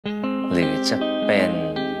หรือจะเป็น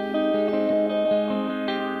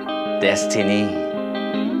Destiny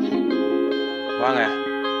ว่าไง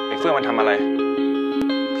ไอ้เฟื่องมันทำอะไร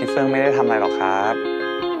พี่เฟื่องไม่ได้ทำอะไรหรอกครับ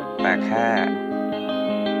แต่แค่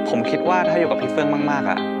ผมคิดว่าถ้าอยู่กับพี่เฟื่องมากๆ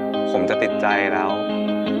อ่ะผมจะติดใจแล้ว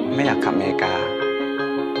ไม่อยากกลับอเมริกา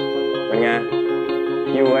เป็นไง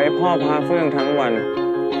อยู่ไอ้พ่อพาเฟื่องทั้งวัน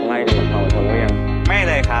ไล่กันมาเผาทนหรือยังไม่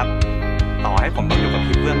เลยครับต่อให้ผมต้องอยู่กับ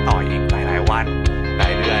พี่เฟื่องต่ออีกหลายวันหลา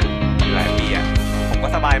ยเดือนหลายปีอ่ะผมก็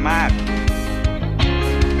สบายมาก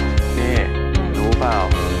นี่รู้เปล่า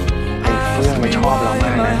ไอ้เฟื่องไม่ชอบเราม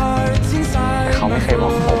ากนะแต่เขาไม่เคยบอ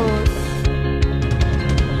กผม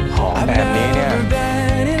ของแบบนี้เนี่ย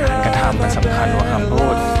การกระทำมันสำคัญกว่าคำพู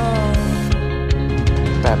ด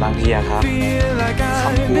แต่บางทีอะครับค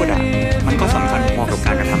ำพูดอะมันก็สำคัญพอกับก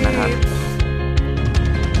ารกระทำนะครับ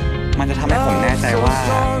มันจะทำให้ผมแน่ใจว่า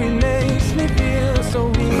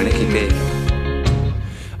ผมไม่ได้คิดเอง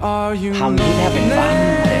ทำที่แทบเป็นบ้า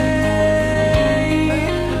เลย